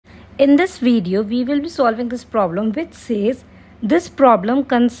In this video, we will be solving this problem which says this problem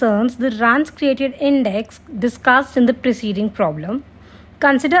concerns the runs created index discussed in the preceding problem.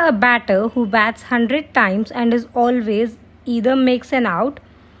 Consider a batter who bats 100 times and is always either makes an out,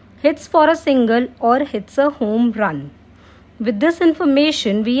 hits for a single or hits a home run. With this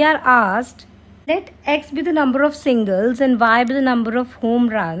information, we are asked, let x be the number of singles and y be the number of home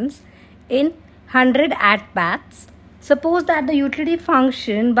runs in 100 at-bats. Suppose that the utility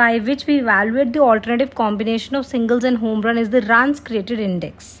function by which we evaluate the alternative combination of singles and home run is the runs created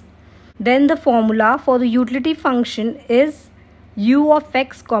index. Then the formula for the utility function is u of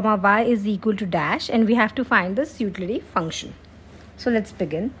x comma y is equal to dash, and we have to find this utility function. So let's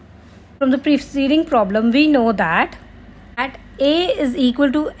begin. From the preceding problem, we know that a is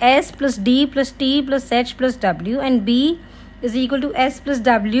equal to s plus d plus t plus h plus w, and b is equal to s plus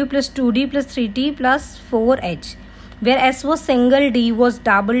w plus 2d plus 3t plus 4h. Where S was single, D was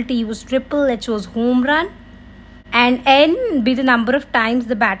double, T was triple, H was home run, and N be the number of times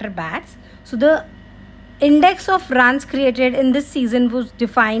the batter bats. So the index of runs created in this season was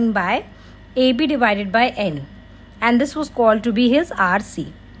defined by AB divided by N, and this was called to be his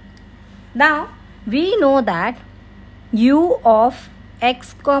RC. Now we know that U of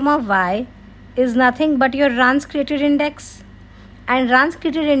x comma y is nothing but your runs created index, and runs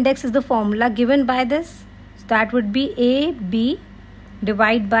created index is the formula given by this. That would be AB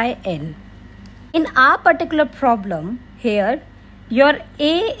divided by N. In our particular problem here, your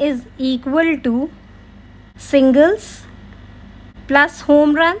A is equal to singles plus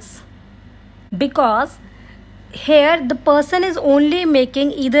home runs, because here the person is only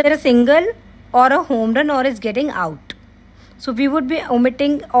making either a single or a home run or is getting out. So we would be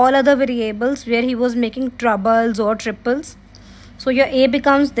omitting all other variables where he was making troubles or triples. So your A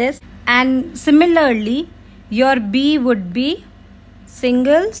becomes this, and similarly your B would be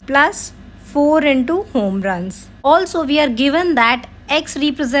singles plus 4 into home runs. Also, we are given that X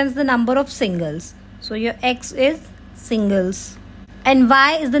represents the number of singles. So your X is singles. And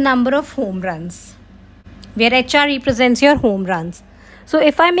Y is the number of home runs, where HR represents your home runs. So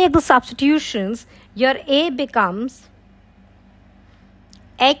if I make the substitutions, your A becomes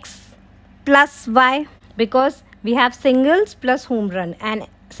X plus Y, because we have singles plus home run, and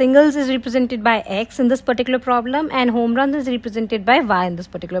singles is represented by X in this particular problem and home runs is represented by Y in this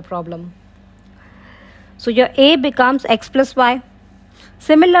particular problem. So your A becomes X plus Y.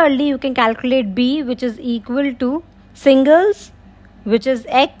 Similarly, you can calculate B, which is equal to singles, which is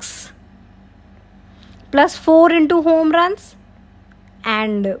X plus 4 into home runs,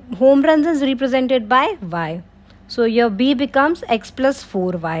 and home runs is represented by Y. So your B becomes X plus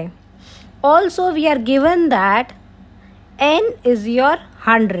 4Y. Also, we are given that N is your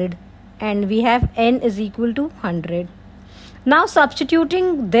 100, and we have N is equal to 100. Now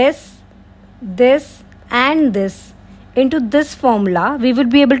substituting this and this into this formula, we would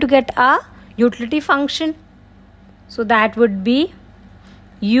be able to get a utility function. So that would be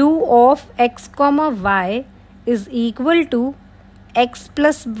u of x comma y is equal to x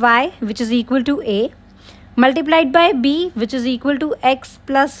plus y, which is equal to A, multiplied by B, which is equal to x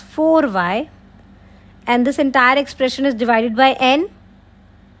plus 4y, and this entire expression is divided by N,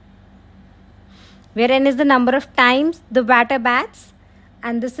 where N is the number of times the batter bats,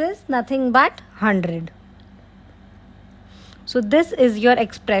 and this is nothing but 100. So this is your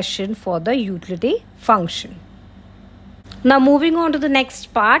expression for the utility function. Now moving on to the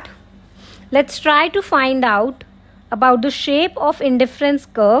next part, let's try to find out about the shape of indifference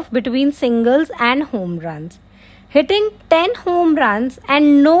curve between singles and home runs. Hitting 10 home runs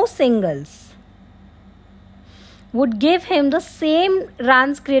and no singles would give him the same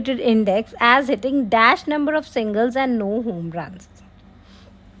runs created index as hitting dash number of singles and no home runs.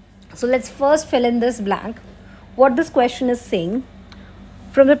 So let's first fill in this blank. What this question is saying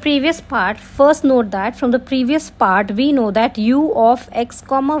from the previous part, first note that from the previous part we know that u of x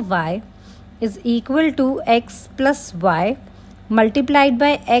comma y is equal to x plus y multiplied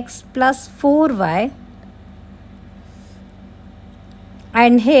by x plus 4y,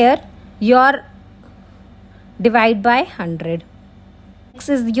 and here your divide by 100. X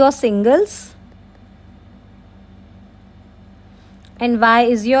is your singles and Y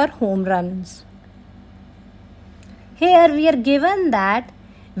is your home runs. Here we are given that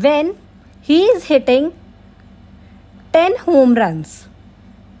when he is hitting 10 home runs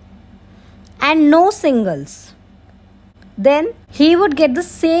and no singles, then he would get the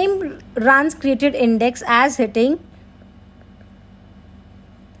same runs created index as hitting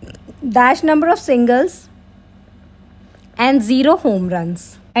dash number of singles and 0 home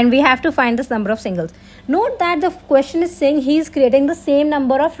runs, and we have to find this number of singles. Note that the question is saying he is creating the same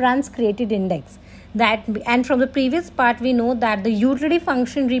number of runs created index. And from the previous part we know that the utility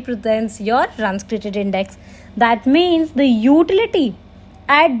function represents your runs created index. That means the utility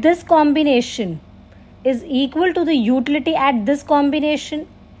at this combination is equal to the utility at this combination.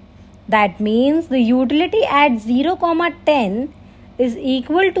 That means the utility at 0, 10 is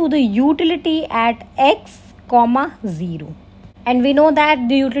equal to the utility at x, 0. And we know that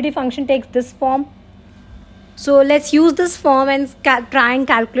the utility function takes this form. So let's use this form and try and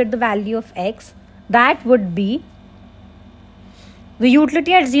calculate the value of x. That would be, the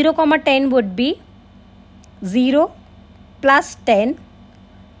utility at 0, 10 would be 0 plus 10,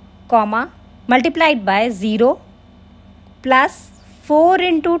 multiplied by 0 plus 4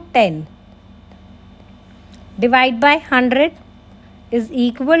 into 10 divided by 100 is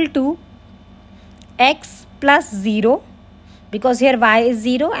equal to x plus 0, because here y is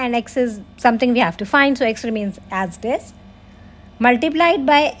 0 and x is something we have to find, so x remains as it is, multiplied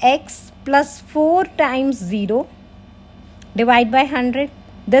by x plus 4 times 0 divided by 100.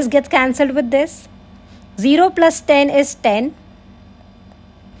 This gets cancelled with this. 0 plus 10 is 10.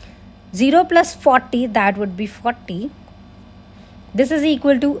 0 plus 40, that would be 40. This is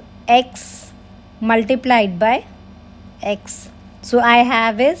equal to x multiplied by x. So I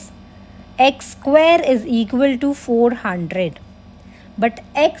have is x square is equal to 400. But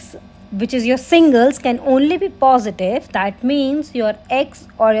x, which is your singles, can only be positive. That means your x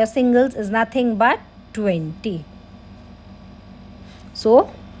or your singles is nothing but 20.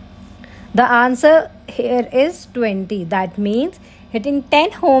 So the answer here is 20. That means hitting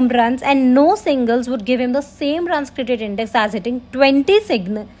 10 home runs and no singles would give him the same runs created index as hitting 20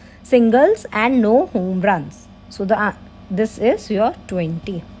 singles and no home runs. So this is your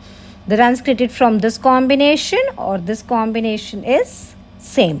 20. The runs created from this combination or this combination is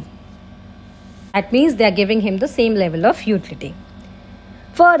same. That means they are giving him the same level of utility.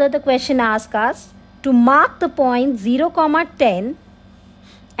 Further, the question asks us to mark the point 0, 10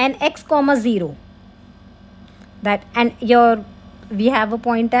 and x, 0. We have a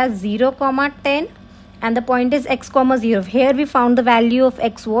point as 0, 10 and the point is x, 0. Here we found the value of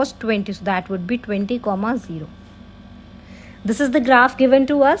x was 20. So that would be 20, 0. This is the graph given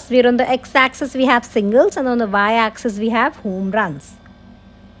to us, where on the x-axis we have singles and on the y-axis we have home runs.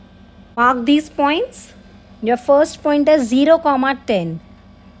 Mark these points. Your first point is 0, 10.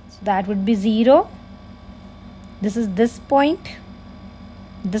 So that would be 0. This is this point.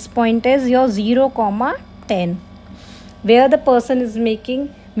 This point is your 0, 10. Where the person is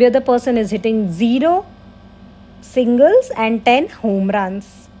hitting 0 singles and 10 home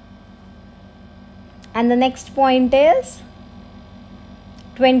runs. And the next point is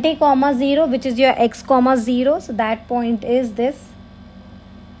 20, 0, which is your x, 0. So that point is this,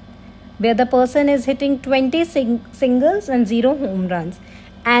 where the person is hitting 20 singles and 0 home runs.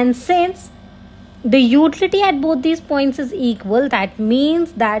 And since the utility at both these points is equal, that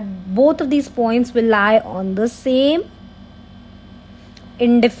means that both of these points will lie on the same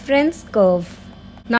indifference curve.